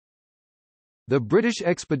The British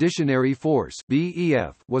Expeditionary Force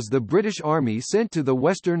 (BEF) was the British Army sent to the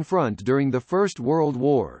Western Front during the First World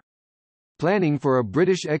War. Planning for a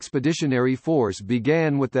British Expeditionary Force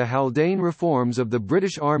began with the Haldane reforms of the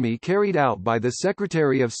British Army carried out by the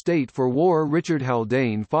Secretary of State for War Richard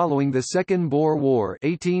Haldane following the Second Boer War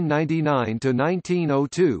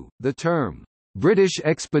 1899–1902. The term, "British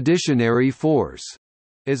Expeditionary Force",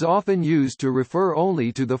 is often used to refer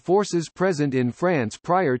only to the forces present in France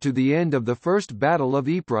prior to the end of the First Battle of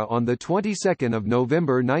Ypres on the 22nd of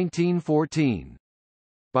November 1914.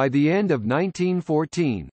 By the end of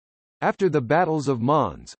 1914, after the battles of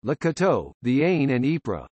Mons, Le Cateau, the Aisne and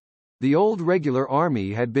Ypres, the old regular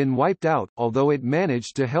army had been wiped out, although it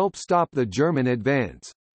managed to help stop the German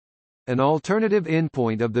advance. An alternative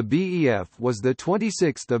endpoint of the BEF was the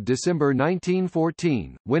 26th of December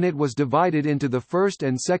 1914, when it was divided into the 1st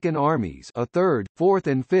and 2nd Armies, a 3rd, 4th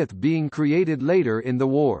and 5th being created later in the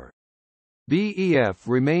war. BEF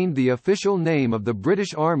remained the official name of the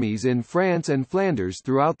British armies in France and Flanders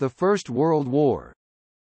throughout the First World War.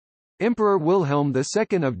 Emperor Wilhelm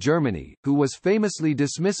II of Germany, who was famously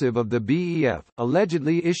dismissive of the BEF,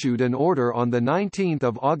 allegedly issued an order on 19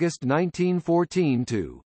 August 1914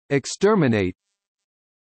 to exterminate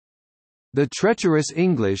the treacherous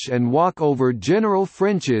English and walk over General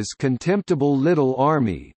French's contemptible little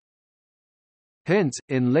army. Hence,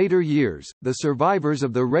 in later years, the survivors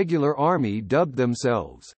of the regular army dubbed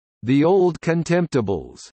themselves the Old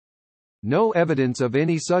Contemptibles. No evidence of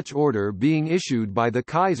any such order being issued by the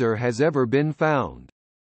Kaiser has ever been found.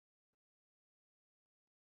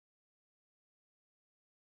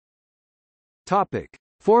 Topic: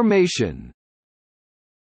 Formation.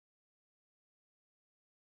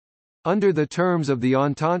 Under the terms of the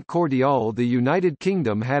Entente Cordiale, the United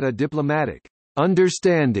Kingdom had a diplomatic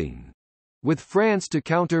understanding with France to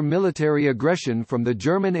counter military aggression from the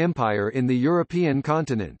German Empire in the European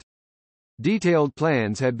continent. Detailed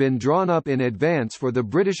plans had been drawn up in advance for the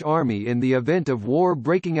British Army in the event of war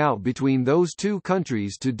breaking out between those two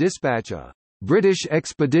countries to dispatch a British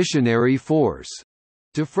Expeditionary Force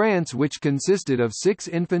to France, which consisted of 6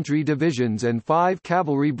 infantry divisions and 5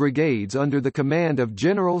 cavalry brigades under the command of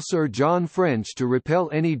General Sir John French to repel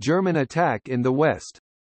any German attack in the west.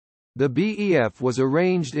 The BEF was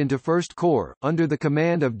arranged into 1st Corps, under the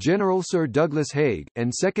command of General Sir Douglas Haig,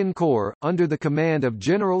 and 2nd Corps, under the command of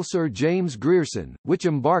General Sir James Grierson, which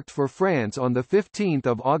embarked for France on 15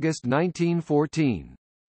 August 1914.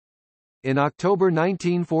 In October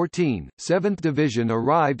 1914, 7th Division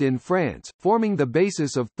arrived in France, forming the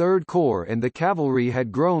basis of 3rd Corps, and the cavalry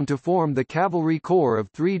had grown to form the Cavalry Corps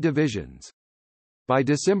of 3 divisions. By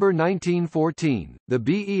December 1914, the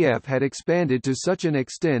BEF had expanded to such an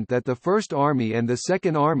extent that the 1st Army and the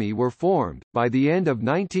 2nd Army were formed. By the end of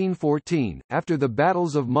 1914, after the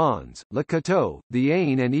battles of Mons, Le Cateau, the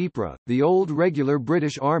Aisne and Ypres, the old regular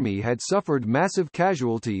British Army had suffered massive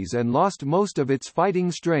casualties and lost most of its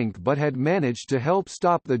fighting strength, but had managed to help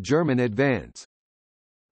stop the German advance.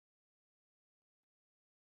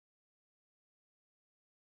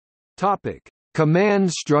 Topic: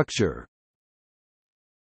 Command structure.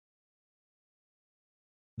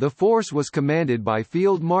 The force was commanded by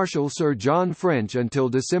Field Marshal Sir John French until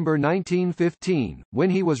December 1915, when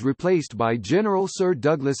he was replaced by General Sir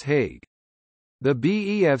Douglas Haig. The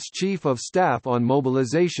BEF's Chief of Staff on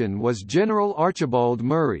mobilization was General Archibald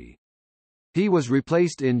Murray. He was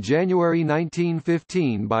replaced in January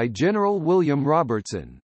 1915 by General William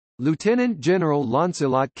Robertson. Lieutenant General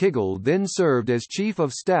Lancelot Kiggle then served as Chief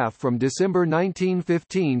of Staff from December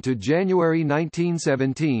 1915 to January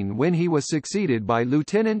 1917, when he was succeeded by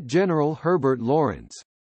Lieutenant General Herbert Lawrence.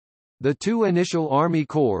 The 2 initial Army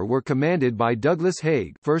Corps were commanded by Douglas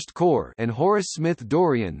Haig, 1st Corps, and Horace Smith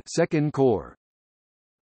Dorrien, 2nd Corps.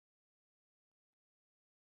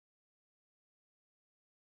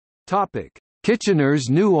 Topic: Kitchener's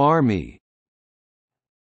New Army.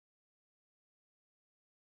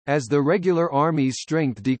 As the regular army's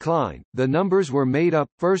strength declined, the numbers were made up,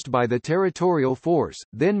 first by the Territorial Force,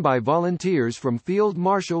 then by volunteers from Field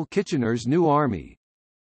Marshal Kitchener's New Army.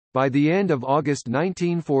 By the end of August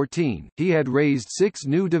 1914, he had raised 6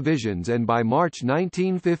 new divisions, and by March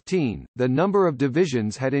 1915, the number of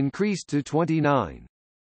divisions had increased to 29.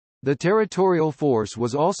 The Territorial Force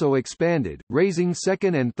was also expanded, raising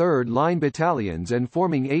 2nd and 3rd Line battalions and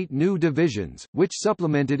forming 8 new divisions, which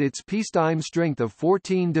supplemented its peacetime strength of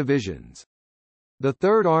 14 divisions. The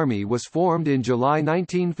Third Army was formed in July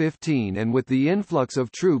 1915, and with the influx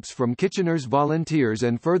of troops from Kitchener's volunteers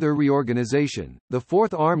and further reorganization, the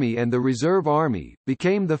Fourth Army and the Reserve Army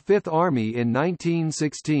became the Fifth Army in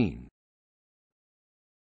 1916.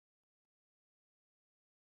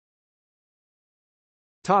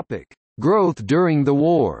 Topic: Growth during the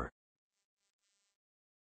war.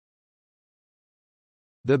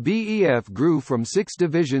 The BEF grew from 6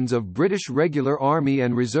 divisions of British Regular Army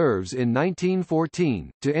and Reserves in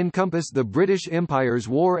 1914, to encompass the British Empire's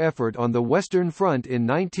war effort on the Western Front in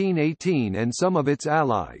 1918 and some of its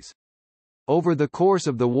allies. Over the course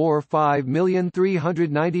of the war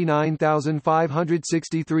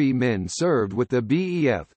 5,399,563 men served with the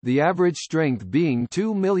BEF, the average strength being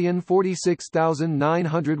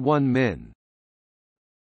 2,046,901 men.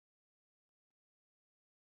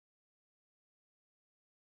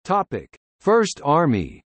 First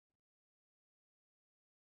Army.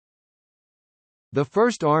 The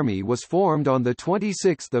First Army was formed on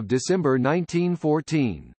 26 December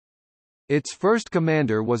 1914. Its first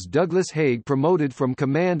commander was Douglas Haig, promoted from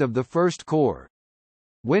command of the 1st Corps.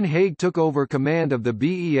 When Haig took over command of the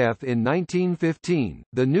BEF in 1915,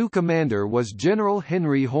 the new commander was General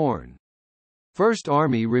Henry Horn. First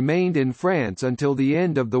Army remained in France until the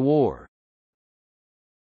end of the war.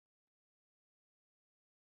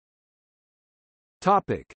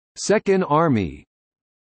 Second Army.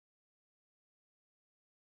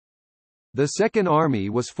 The Second Army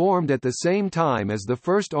was formed at the same time as the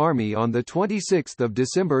First Army on 26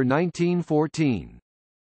 December 1914.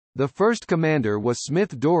 The first commander was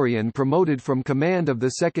Smith Dorrien, promoted from command of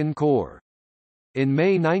the 2nd Corps. In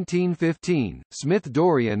May 1915, Smith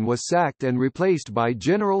Dorrien was sacked and replaced by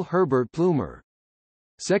General Herbert Plumer.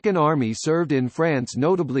 Second Army served in France,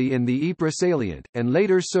 notably in the Ypres salient, and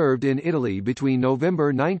later served in Italy between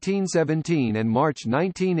November 1917 and March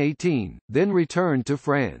 1918, then returned to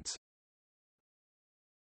France.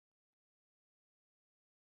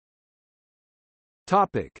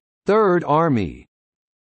 Third Army.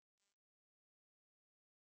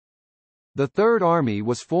 The Third Army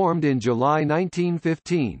was formed in July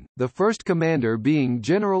 1915, the first commander being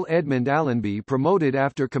General Edmund Allenby, promoted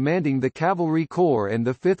after commanding the Cavalry Corps and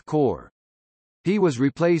the 5th Corps. He was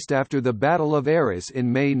replaced after the Battle of Arras in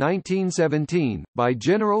May 1917, by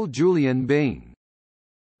General Julian Byng.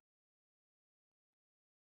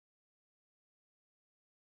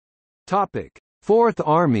 Fourth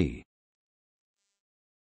Army.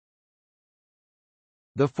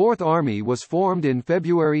 The Fourth Army was formed in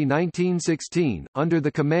February 1916, under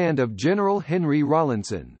the command of General Henry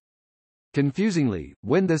Rawlinson. Confusingly,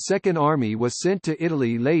 when the Second Army was sent to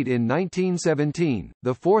Italy late in 1917,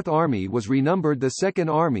 the Fourth Army was renumbered the Second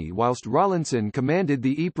Army whilst Rawlinson commanded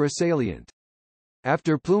the Ypres salient.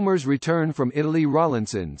 After Plumer's return from Italy,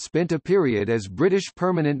 Rawlinson spent a period as British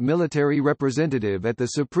permanent military representative at the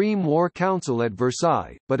Supreme War Council at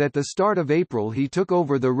Versailles, but at the start of April he took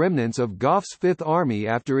over the remnants of Gough's Fifth Army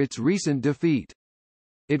after its recent defeat.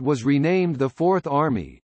 It was renamed the Fourth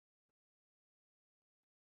Army.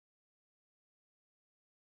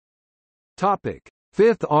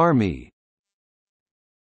 Fifth Army.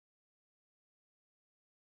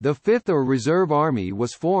 The Fifth or Reserve Army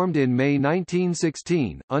was formed in May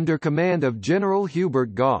 1916, under command of General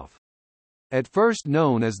Hubert Gough. At first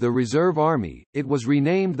known as the Reserve Army, it was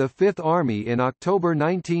renamed the Fifth Army in October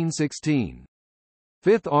 1916.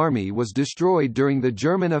 Fifth Army was destroyed during the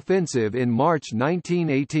German offensive in March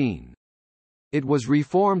 1918. It was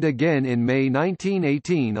reformed again in May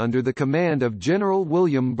 1918 under the command of General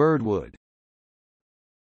William Birdwood.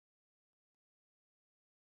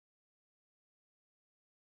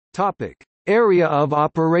 Area of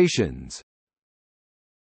operations.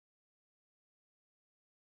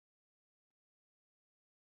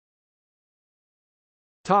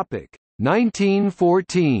 Topic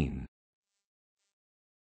 1914.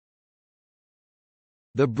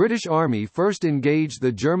 The British Army first engaged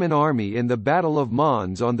the German Army in the Battle of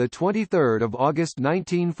Mons on 23 August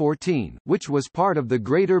 1914, which was part of the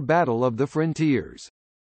Greater Battle of the Frontiers.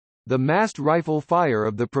 The massed rifle fire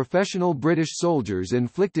of the professional British soldiers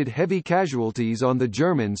inflicted heavy casualties on the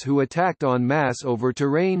Germans, who attacked en masse over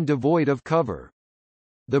terrain devoid of cover.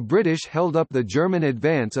 The British held up the German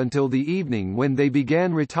advance until the evening, when they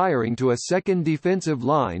began retiring to a second defensive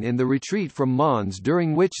line in the retreat from Mons,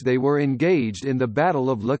 during which they were engaged in the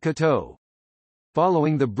Battle of Le Cateau.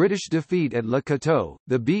 Following the British defeat at Le Cateau,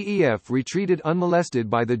 the BEF retreated unmolested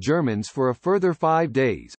by the Germans for a further 5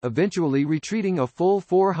 days, eventually retreating a full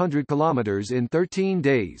 400 kilometers in 13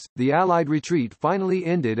 days. The Allied retreat finally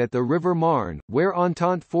ended at the River Marne, where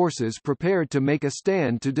Entente forces prepared to make a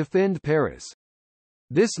stand to defend Paris.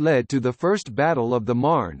 This led to the First Battle of the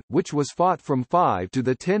Marne, which was fought from 5 to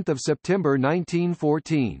 10 September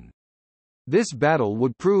 1914. This battle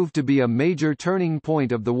would prove to be a major turning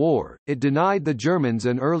point of the war. It denied the Germans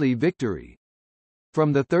an early victory.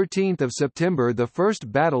 From 13 September the First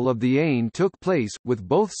Battle of the Aisne took place, with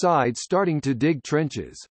both sides starting to dig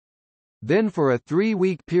trenches. Then for a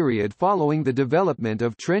 3-week period following the development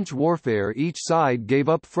of trench warfare each side gave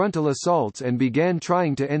up frontal assaults and began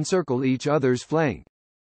trying to encircle each other's flank.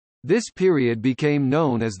 This period became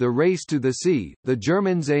known as the Race to the Sea. The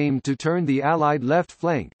Germans aimed to turn the Allied left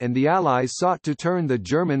flank, and the Allies sought to turn the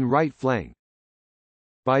German right flank.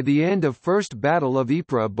 By the end of First Battle of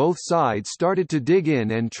Ypres both sides started to dig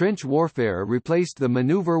in and trench warfare replaced the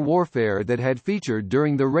maneuver warfare that had featured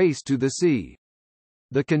during the Race to the Sea.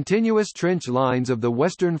 The continuous trench lines of the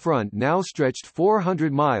Western Front now stretched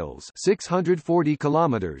 400 miles (640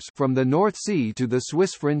 kilometers) from the North Sea to the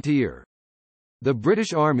Swiss frontier. The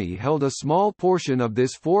British Army held a small portion of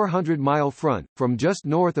this 400-mile front, from just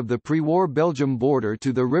north of the pre-war Belgium border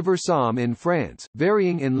to the River Somme in France,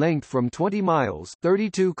 varying in length from 20 miles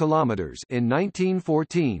 32 kilometers in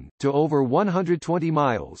 1914, to over 120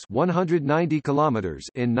 miles 190 kilometers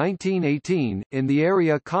in 1918, in the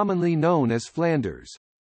area commonly known as Flanders.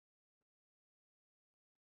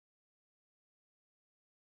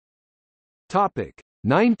 Topic: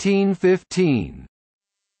 1915.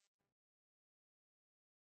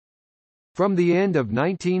 From the end of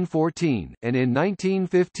 1914, and in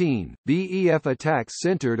 1915, BEF attacks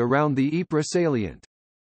centered around the Ypres salient.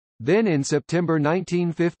 Then in September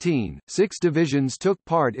 1915, 6 divisions took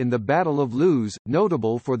part in the Battle of Loos,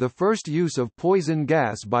 notable for the first use of poison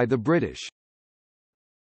gas by the British.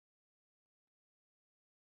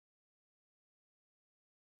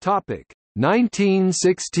 Topic: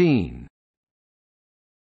 1916.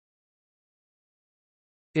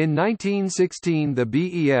 In 1916 the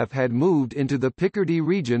BEF had moved into the Picardy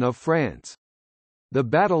region of France. The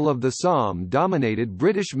Battle of the Somme dominated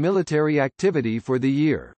British military activity for the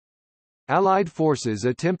year. Allied forces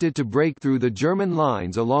attempted to break through the German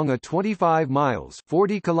lines along a 25 miles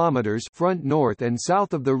 40 kilometers front north and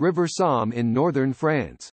south of the River Somme in northern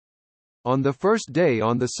France. On the first day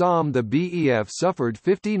on the Somme the BEF suffered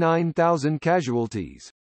 59,000 casualties.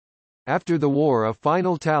 After the war a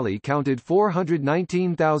final tally counted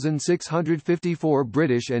 419,654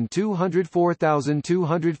 British and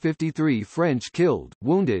 204,253 French killed,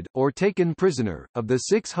 wounded, or taken prisoner. Of the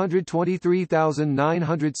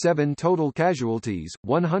 623,907 total casualties,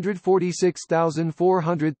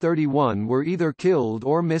 146,431 were either killed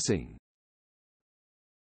or missing.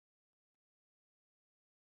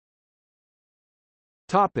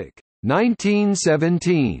 Topic: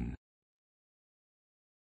 1917.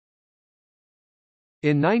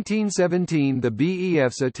 In 1917 the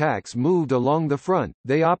BEF's attacks moved along the front.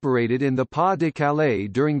 They operated in the Pas-de-Calais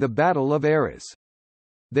during the Battle of Arras.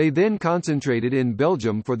 They then concentrated in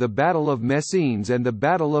Belgium for the Battle of Messines and the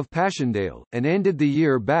Battle of Passchendaele, and ended the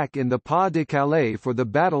year back in the Pas-de-Calais for the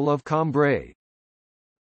Battle of Cambrai.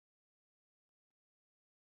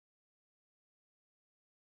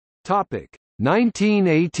 Topic: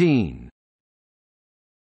 1918.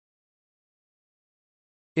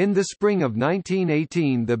 In the spring of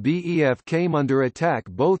 1918 the BEF came under attack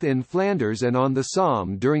both in Flanders and on the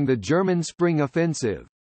Somme during the German Spring Offensive.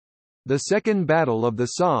 The Second Battle of the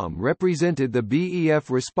Somme represented the BEF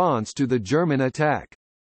response to the German attack.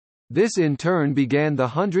 This in turn began the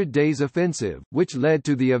 100 Days Offensive, which led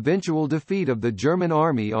to the eventual defeat of the German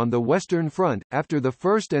army on the Western Front, after the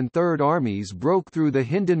First and Third Armies broke through the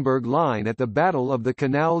Hindenburg Line at the Battle of the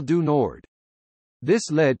Canal du Nord.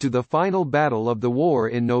 This led to the final battle of the war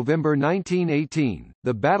in November 1918,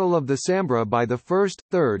 the Battle of the Sambre by the 1st,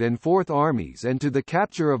 3rd and 4th Armies, and to the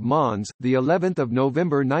capture of Mons, the 11th of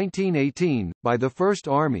November 1918, by the 1st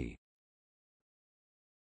Army.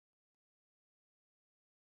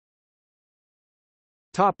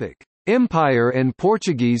 Topic: Empire and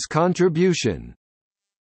Portuguese contribution.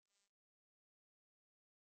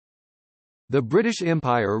 The British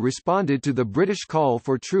Empire responded to the British call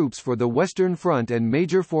for troops for the Western Front, and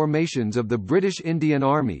major formations of the British Indian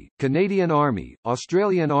Army, Canadian Army,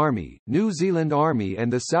 Australian Army, New Zealand Army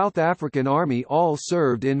and the South African Army all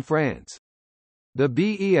served in France. The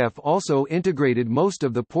BEF also integrated most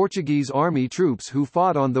of the Portuguese Army troops who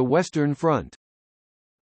fought on the Western Front.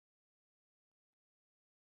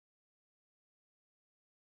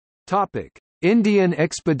 Topic: Indian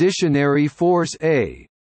Expeditionary Force A.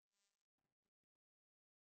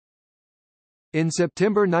 In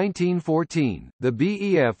September 1914, the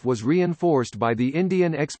BEF was reinforced by the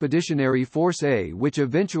Indian Expeditionary Force A, which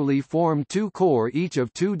eventually formed 2 corps each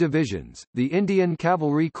of 2 divisions, the Indian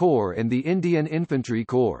Cavalry Corps and the Indian Infantry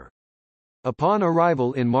Corps. Upon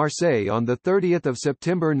arrival in Marseille on 30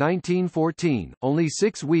 September 1914, only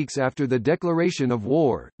 6 weeks after the declaration of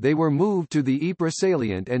war, they were moved to the Ypres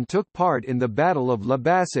salient and took part in the Battle of La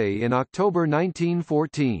Bassée in October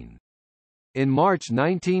 1914. In March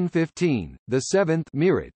 1915, the 7th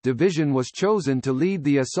Murat Division was chosen to lead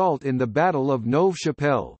the assault in the Battle of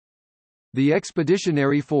Neuve-Chapelle. The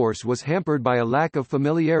Expeditionary Force was hampered by a lack of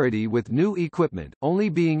familiarity with new equipment, only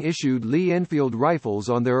being issued Lee-Enfield rifles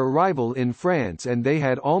on their arrival in France, and they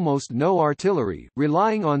had almost no artillery,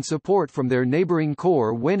 relying on support from their neighboring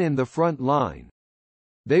corps when in the front line.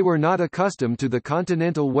 They were not accustomed to the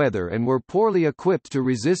continental weather and were poorly equipped to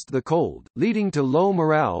resist the cold, leading to low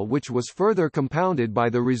morale, which was further compounded by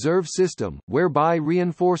the reserve system, whereby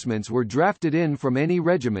reinforcements were drafted in from any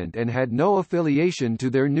regiment and had no affiliation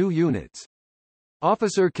to their new units.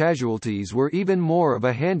 Officer casualties were even more of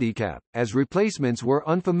a handicap, as replacements were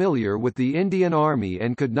unfamiliar with the Indian Army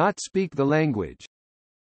and could not speak the language.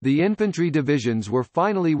 The infantry divisions were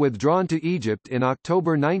finally withdrawn to Egypt in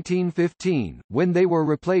October 1915, when they were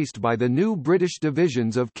replaced by the new British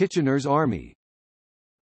divisions of Kitchener's army.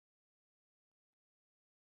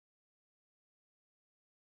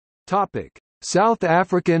 Topic: South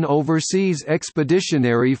African Overseas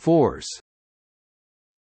Expeditionary Force.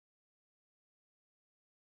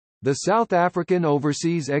 The South African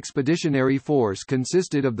Overseas Expeditionary Force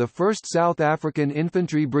consisted of the 1st South African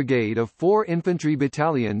Infantry Brigade of 4 infantry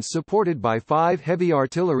battalions supported by 5 heavy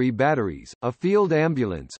artillery batteries, a field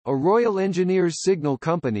ambulance, a Royal Engineers Signal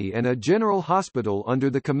Company and a general hospital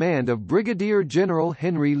under the command of Brigadier General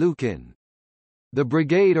Henry Lukin. The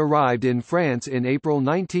brigade arrived in France in April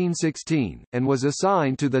 1916, and was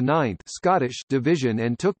assigned to the 9th Scottish Division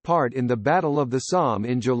and took part in the Battle of the Somme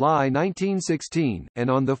in July 1916, and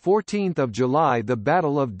on 14 July the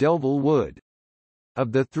Battle of Delville Wood.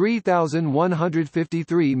 Of the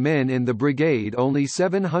 3,153 men in the brigade, only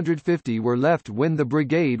 750 were left when the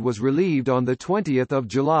brigade was relieved on 20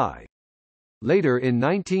 July. Later in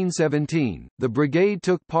 1917, the brigade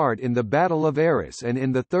took part in the Battle of Arras and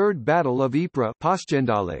in the Third Battle of Ypres.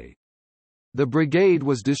 The brigade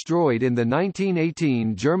was destroyed in the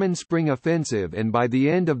 1918 German Spring Offensive and by the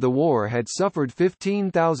end of the war had suffered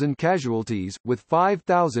 15,000 casualties, with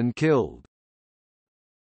 5,000 killed.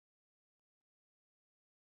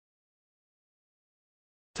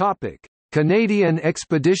 Topic: Canadian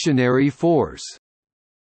Expeditionary Force.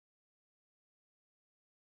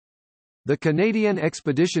 The Canadian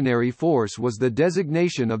Expeditionary Force was the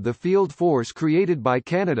designation of the field force created by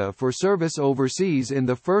Canada for service overseas in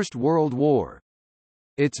the First World War.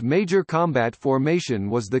 Its major combat formation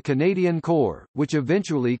was the Canadian Corps, which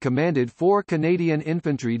eventually commanded 4 Canadian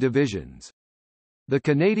infantry divisions. The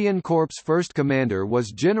Canadian Corps' first commander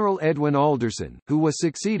was General Edwin Alderson, who was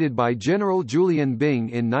succeeded by General Julian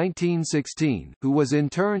Byng in 1916, who was in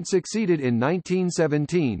turn succeeded in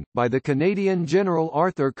 1917, by the Canadian General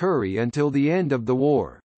Arthur Currie until the end of the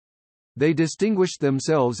war. They distinguished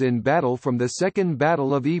themselves in battle from the Second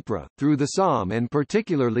Battle of Ypres, through the Somme and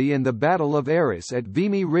particularly in the Battle of Arras at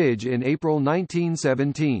Vimy Ridge in April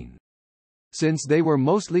 1917. Since they were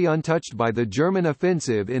mostly untouched by the German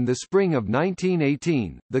offensive in the spring of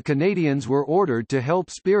 1918, the Canadians were ordered to help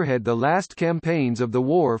spearhead the last campaigns of the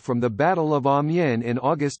war from the Battle of Amiens in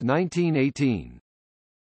August 1918.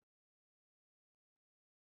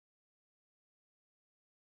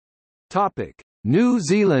 Topic: New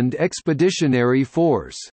Zealand Expeditionary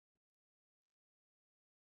Force.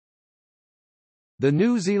 The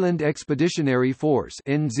New Zealand Expeditionary Force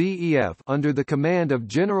 (NZEF), under the command of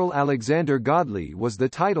General Alexander Godley, was the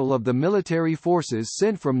title of the military forces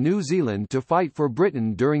sent from New Zealand to fight for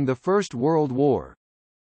Britain during the First World War.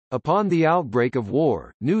 Upon the outbreak of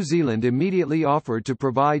war, New Zealand immediately offered to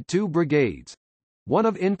provide 2 brigades, one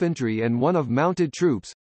of infantry and one of mounted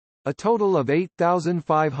troops, a total of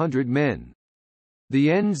 8,500 men. The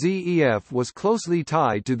NZEF was closely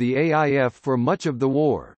tied to the AIF for much of the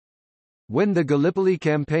war. When the Gallipoli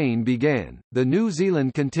campaign began, the New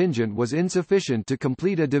Zealand contingent was insufficient to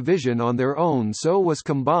complete a division on their own, so was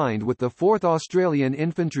combined with the 4th Australian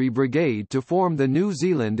Infantry Brigade to form the New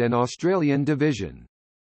Zealand and Australian Division.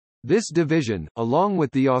 This division, along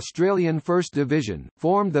with the Australian 1st Division,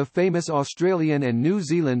 formed the famous Australian and New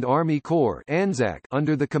Zealand Army Corps (ANZAC)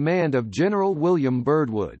 under the command of General William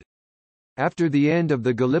Birdwood. After the end of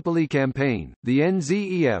the Gallipoli campaign, the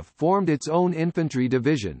NZEF formed its own infantry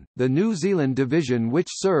division, the New Zealand Division, which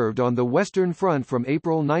served on the Western Front from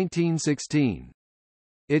April 1916.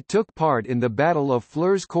 It took part in the Battle of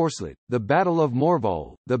Flers-Courcelette, the Battle of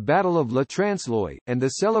Morval, the Battle of Le Transloy, and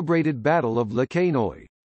the celebrated Battle of Le Quesnoy.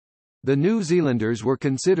 The New Zealanders were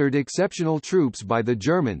considered exceptional troops by the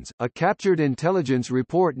Germans. A captured intelligence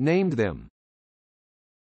report named them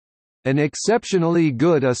an exceptionally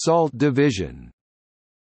good assault division.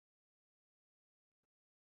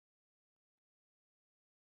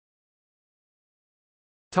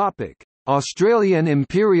 Topic: Australian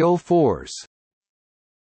Imperial Force.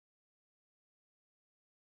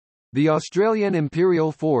 The Australian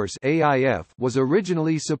Imperial Force (AIF) was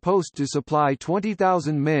originally supposed to supply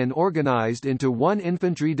 20,000 men organised into one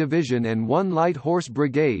infantry division and one light horse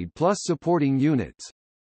brigade plus supporting units.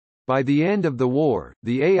 By the end of the war,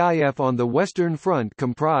 the AIF on the Western Front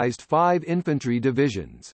comprised 5 infantry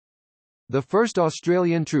divisions. The first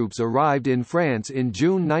Australian troops arrived in France in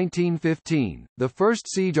June 1915. The 1st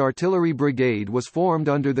Siege Artillery Brigade was formed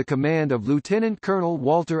under the command of Lieutenant Colonel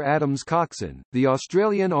Walter Adams Coxon, the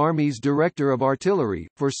Australian Army's Director of Artillery,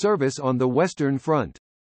 for service on the Western Front.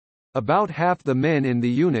 About half the men in the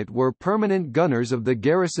unit were permanent gunners of the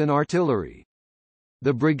garrison artillery.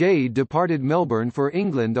 The brigade departed Melbourne for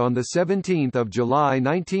England on 17 July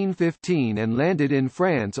 1915 and landed in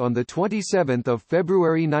France on 27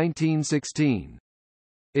 February 1916.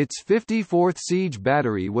 Its 54th Siege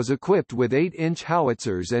Battery was equipped with 8-inch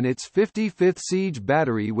howitzers and its 55th Siege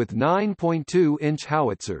Battery with 9.2-inch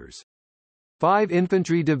howitzers. 5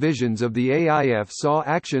 infantry divisions of the AIF saw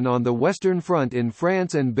action on the Western Front in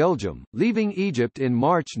France and Belgium, leaving Egypt in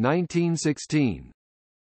March 1916.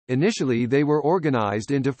 Initially they were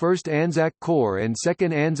organised into 1st Anzac Corps and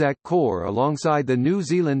 2nd Anzac Corps alongside the New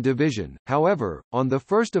Zealand Division. However, on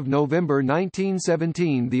 1 November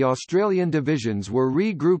 1917 the Australian divisions were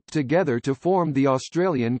regrouped together to form the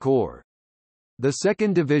Australian Corps. The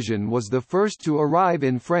 2nd Division was the first to arrive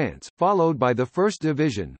in France, followed by the 1st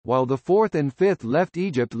Division, while the 4th and 5th left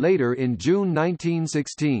Egypt later in June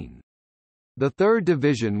 1916. The 3rd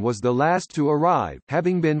Division was the last to arrive,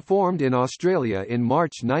 having been formed in Australia in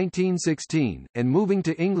March 1916, and moving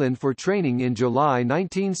to England for training in July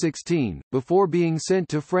 1916, before being sent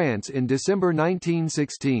to France in December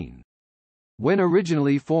 1916. When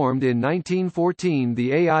originally formed in 1914,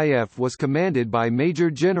 the AIF was commanded by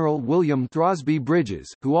Major General William Throsby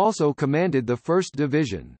Bridges, who also commanded the 1st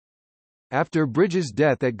Division. After Bridges'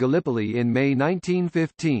 death at Gallipoli in May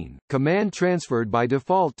 1915, command transferred by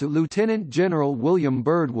default to Lieutenant General William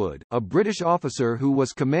Birdwood, a British officer who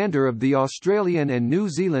was commander of the Australian and New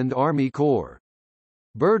Zealand Army Corps.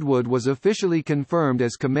 Birdwood was officially confirmed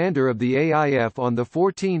as commander of the AIF on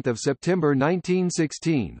 14 September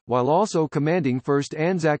 1916, while also commanding 1st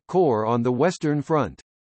Anzac Corps on the Western Front.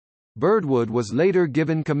 Birdwood was later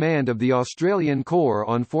given command of the Australian Corps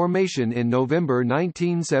on formation in November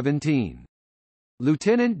 1917.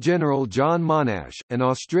 Lieutenant General John Monash, an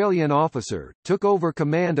Australian officer, took over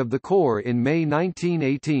command of the Corps in May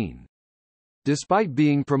 1918. Despite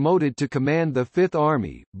being promoted to command the 5th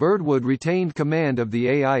Army, Birdwood retained command of the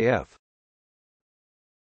AIF.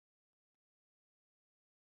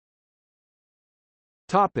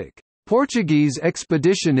 Topic: Portuguese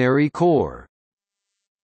Expeditionary Corps.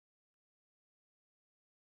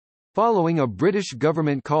 Following a British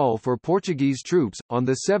government call for Portuguese troops, on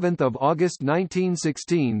 7 August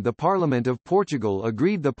 1916 the Parliament of Portugal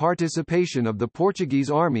agreed the participation of the Portuguese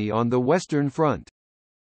Army on the Western Front.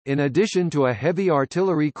 In addition to a heavy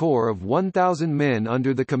artillery corps of 1,000 men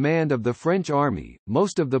under the command of the French Army,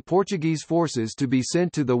 most of the Portuguese forces to be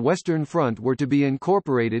sent to the Western Front were to be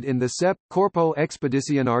incorporated in the CEP, Corpo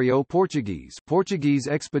Expedicionário Portuguese, Portuguese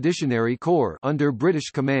Expeditionary Corps, under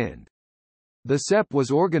British command. The CEP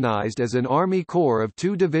was organised as an army corps of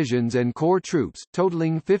 2 divisions and corps troops,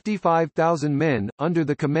 totalling 55,000 men, under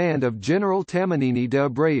the command of General Tamanini de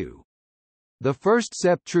Abreu. The first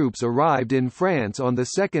CEP troops arrived in France on 2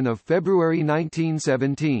 February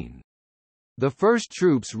 1917. The first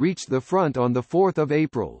troops reached the front on 4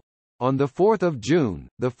 April. On 4 June,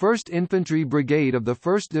 the 1st Infantry Brigade of the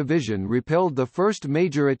 1st Division repelled the first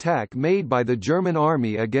major attack made by the German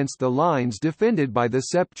army against the lines defended by the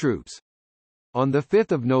CEP troops. On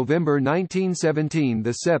 5 November 1917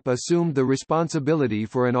 the CEP assumed the responsibility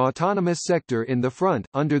for an autonomous sector in the front,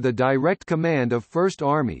 under the direct command of 1st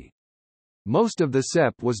Army. Most of the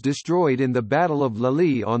CEP was destroyed in the Battle of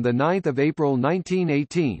Lille on 9 April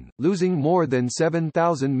 1918, losing more than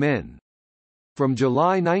 7,000 men. From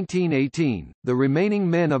July 1918, the remaining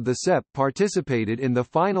men of the CEP participated in the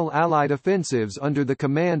final Allied offensives under the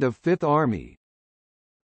command of 5th Army.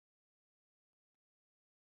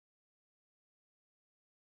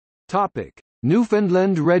 Topic: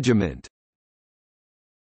 Newfoundland Regiment.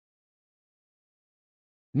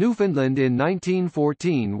 Newfoundland in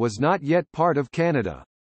 1914 was not yet part of Canada.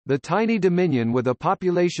 The tiny Dominion with a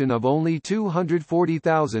population of only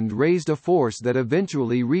 240,000 raised a force that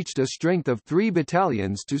eventually reached a strength of 3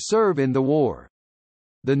 battalions to serve in the war.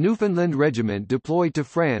 The Newfoundland Regiment deployed to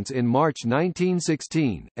France in March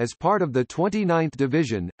 1916, as part of the 29th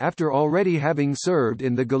Division, after already having served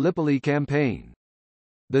in the Gallipoli campaign.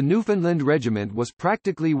 The Newfoundland Regiment was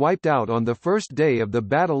practically wiped out on the first day of the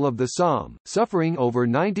Battle of the Somme, suffering over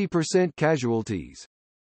 90% casualties.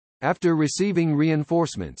 After receiving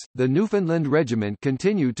reinforcements, the Newfoundland Regiment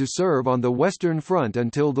continued to serve on the Western Front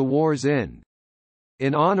until the war's end.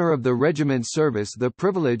 In honor of the regiment's service, the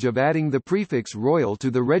privilege of adding the prefix Royal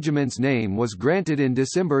to the regiment's name was granted in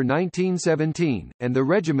December 1917, and the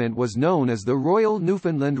regiment was known as the Royal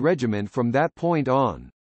Newfoundland Regiment from that point on.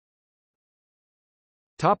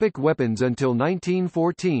 Topic: weapons. Until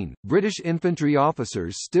 1914, British infantry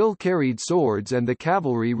officers still carried swords and the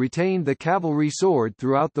cavalry retained the cavalry sword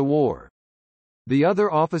throughout the war. The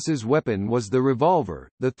other officer's weapon was the revolver,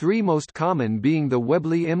 the three most common being the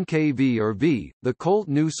Webley MKV or V, the Colt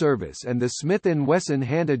New Service and the Smith & Wesson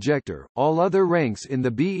hand ejector. All other ranks in the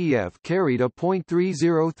BEF carried a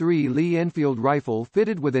 .303 Lee Enfield rifle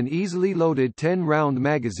fitted with an easily loaded 10-round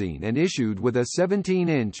magazine and issued with a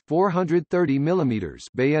 17-inch (430 mm)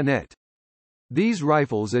 bayonet. These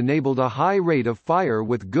rifles enabled a high rate of fire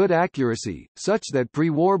with good accuracy, such that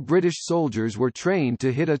pre-war British soldiers were trained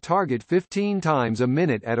to hit a target 15 times a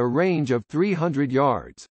minute at a range of 300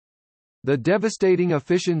 yards. The devastating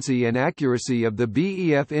efficiency and accuracy of the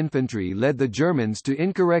BEF infantry led the Germans to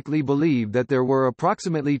incorrectly believe that there were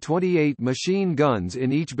approximately 28 machine guns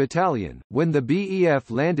in each battalion. When the BEF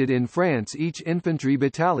landed in France, each infantry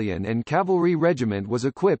battalion and cavalry regiment was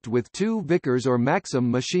equipped with 2 Vickers or Maxim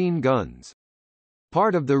machine guns.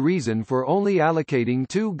 Part of the reason for only allocating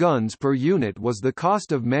 2 guns per unit was the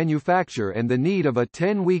cost of manufacture and the need of a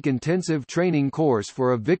 10-week intensive training course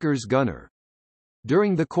for a Vickers gunner.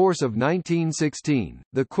 During the course of 1916,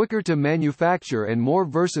 the quicker-to-manufacture and more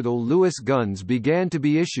versatile Lewis guns began to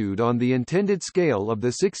be issued on the intended scale of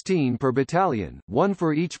the 16 per battalion, 1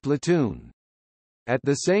 for each platoon. At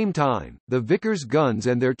the same time, the Vickers guns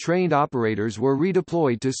and their trained operators were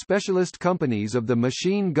redeployed to specialist companies of the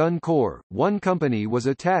Machine Gun Corps. 1 company was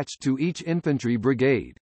attached to each infantry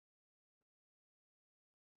brigade.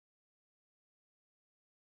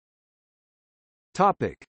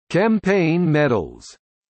 Topic: Campaign medals.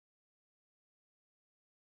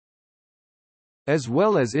 As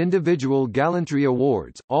well as individual gallantry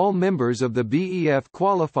awards, all members of the BEF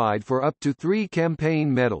qualified for up to 3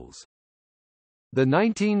 campaign medals. The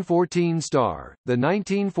 1914 Star, the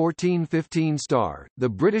 1914 15 Star, the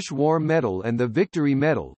British War Medal and the Victory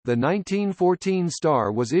Medal. The 1914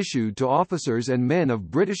 Star was issued to officers and men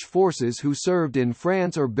of British forces who served in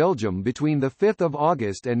France or Belgium between 5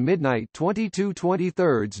 August and midnight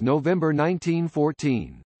 22–23 November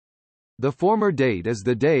 1914. The former date is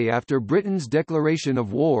the day after Britain's declaration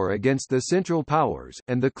of war against the Central Powers,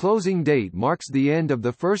 and the closing date marks the end of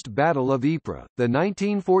the First Battle of Ypres. The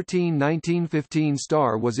 1914–1915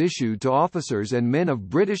 Star was issued to officers and men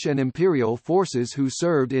of British and Imperial forces who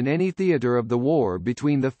served in any theatre of the war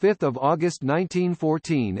between 5 August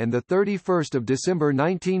 1914 and 31 December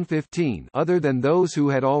 1915, other than those who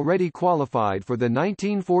had already qualified for the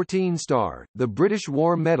 1914 Star. The British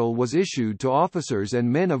War Medal was issued to officers and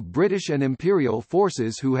men of British and Imperial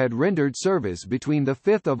forces who had rendered service between 5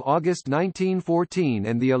 August 1914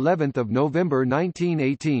 and the 11th of November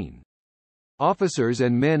 1918. Officers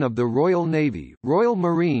and men of the Royal Navy, Royal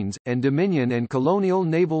Marines, and Dominion and Colonial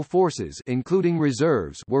Naval Forces, including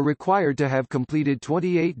reserves, were required to have completed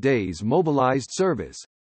 28 days mobilized service.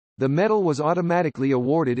 The medal was automatically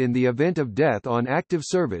awarded in the event of death on active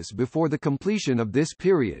service before the completion of this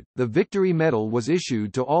period. The Victory Medal was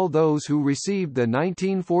issued to all those who received the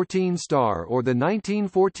 1914 Star or the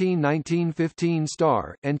 1914–1915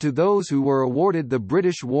 Star, and to those who were awarded the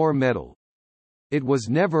British War Medal. It was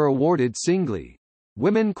never awarded singly.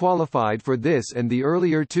 Women qualified for this and the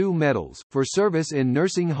earlier 2 medals, for service in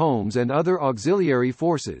nursing homes and other auxiliary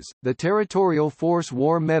forces. The Territorial Force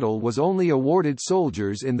War Medal was only awarded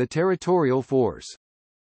soldiers in the Territorial Force.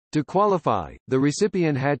 To qualify, the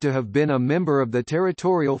recipient had to have been a member of the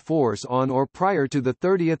Territorial Force on or prior to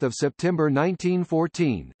 30 September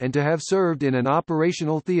 1914, and to have served in an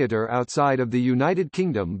operational theatre outside of the United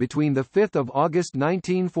Kingdom between 5 August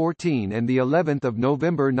 1914 and of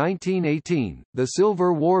November 1918. The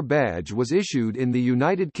Silver War Badge was issued in the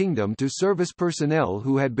United Kingdom to service personnel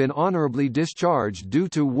who had been honourably discharged due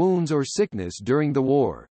to wounds or sickness during the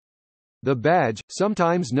war. The badge,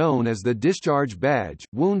 sometimes known as the Discharge Badge,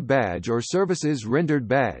 Wound Badge or Services Rendered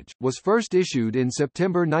Badge, was first issued in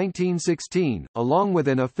September 1916, along with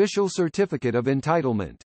an official certificate of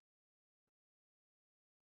entitlement.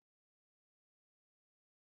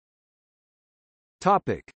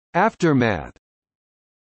 Topic: Aftermath.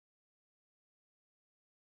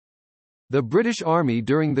 The British Army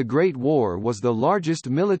during the Great War was the largest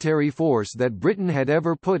military force that Britain had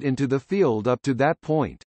ever put into the field up to that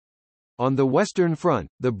point. On the Western Front,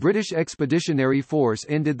 the British Expeditionary Force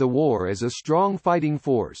ended the war as a strong fighting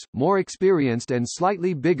force, more experienced and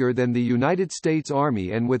slightly bigger than the United States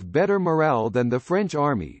Army and with better morale than the French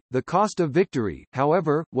Army. The cost of victory,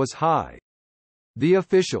 however, was high. The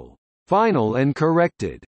official, final and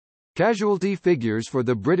corrected casualty figures for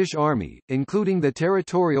the British Army, including the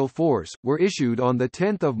Territorial Force, were issued on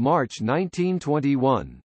 10 March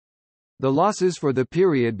 1921. The losses for the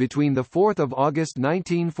period between 4 August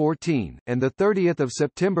 1914, and 30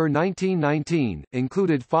 September 1919,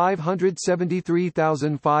 included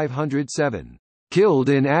 573,507 killed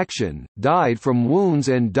in action, died from wounds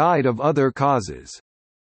and died of other causes,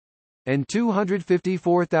 and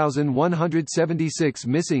 254,176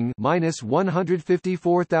 missing minus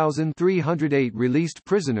 154,308 released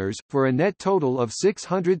prisoners, for a net total of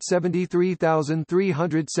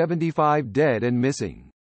 673,375 dead and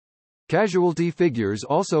missing. Casualty figures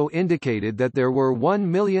also indicated that there were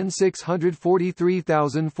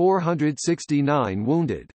 1,643,469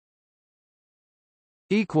 wounded.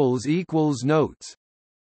 Notes